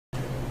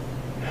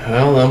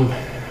Well,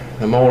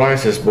 them old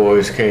ISIS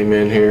boys came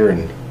in here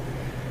and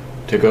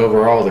took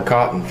over all the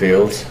cotton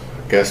fields.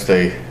 I guess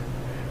they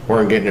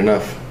weren't getting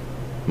enough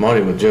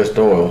money with just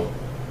oil.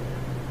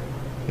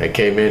 They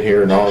came in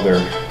here in all their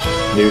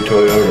new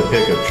Toyota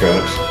pickup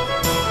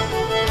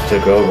trucks,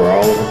 took over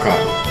all of our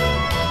cotton.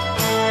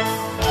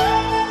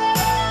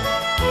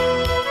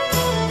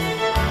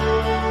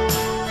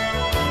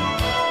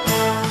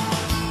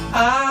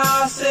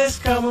 ISIS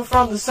coming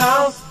from the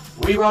south.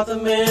 We brought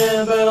them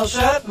in, but I'll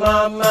shut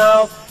my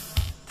mouth.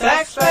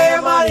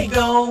 Taxpayer money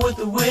gone with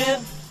the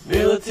wind.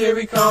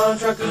 Military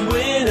contractors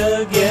win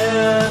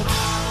again.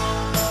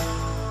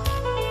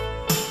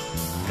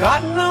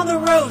 Cotton on the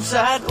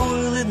roadside,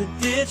 oil in the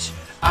ditch.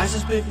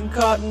 ISIS picking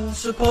cotton,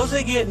 suppose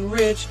they getting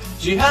rich.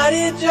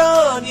 Jihadi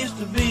John used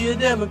to be a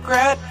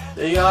Democrat.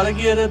 They ought to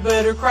get a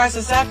better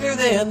crisis actor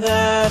than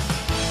that.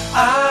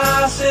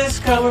 ISIS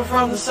coming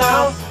from the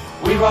south.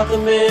 We brought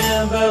them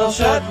in, but I'll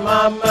shut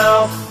my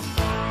mouth.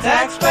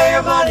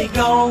 Taxpayer money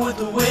gone with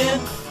the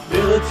wind.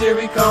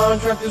 Military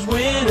contractors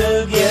win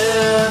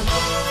again.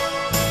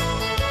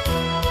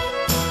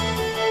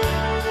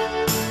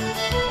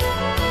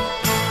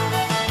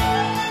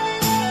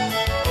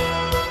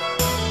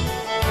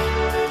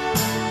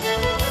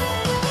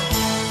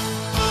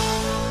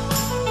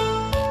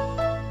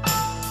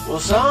 Well,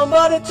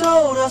 somebody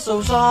told us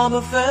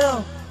Osama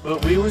fell,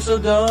 but we were so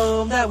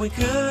dumb that we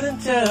couldn't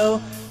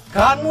tell.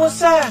 Cotton was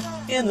sacked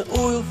and the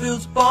oil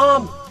fields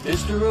bombed.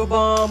 Mr.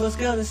 Obama's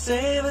gonna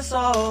save us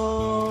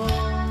all.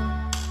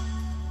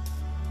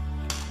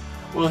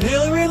 Well,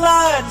 Hillary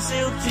lied and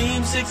sealed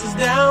Team 6 is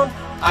down.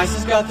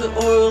 ISIS got the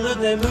oil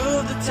and they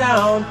moved to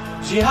town.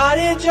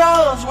 Jihadi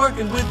John's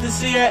working with the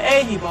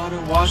CIA. He bought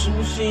a washing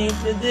machine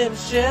and then a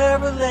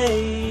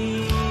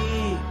Chevrolet.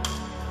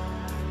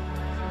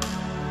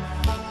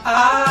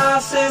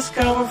 ISIS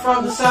coming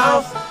from the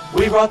south.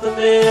 We brought them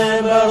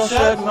in, but I'll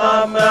shut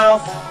my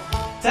mouth.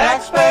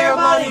 Taxpayer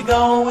money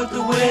gone with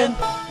the wind.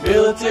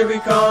 Military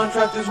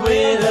contractors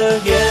win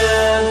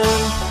again.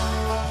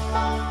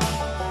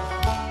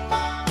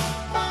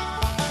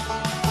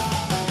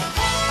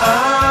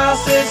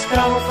 ISIS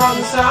coming from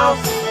the south.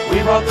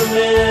 We brought them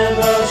in,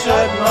 but I'll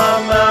shut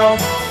my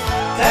mouth.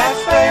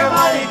 Taxpayer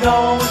money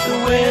gone with the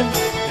wind.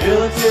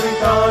 Military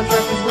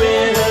contractors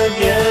win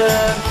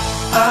again.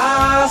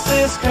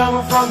 ISIS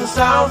coming from the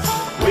south.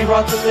 We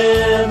brought them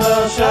in, but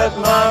I'll shut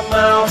my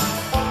mouth.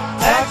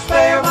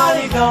 Taxpayer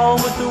money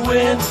gone with the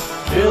wind.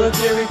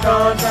 Military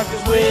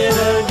contractors win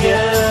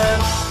again.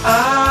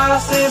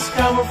 ISIS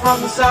coming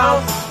from the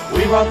south.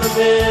 We brought them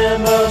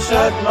in, but I'll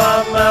shut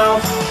my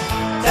mouth.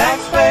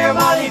 Taxpayer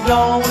money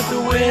gone with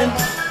the wind.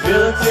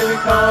 Military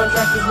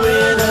contractors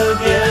win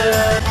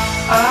again.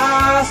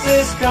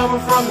 ISIS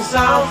coming from the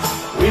south.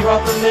 We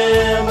brought them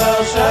in, but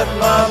I'll shut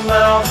my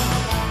mouth.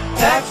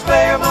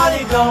 Taxpayer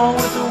money gone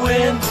with the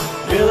wind.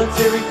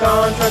 Military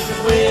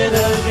contractors win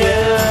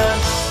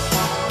again.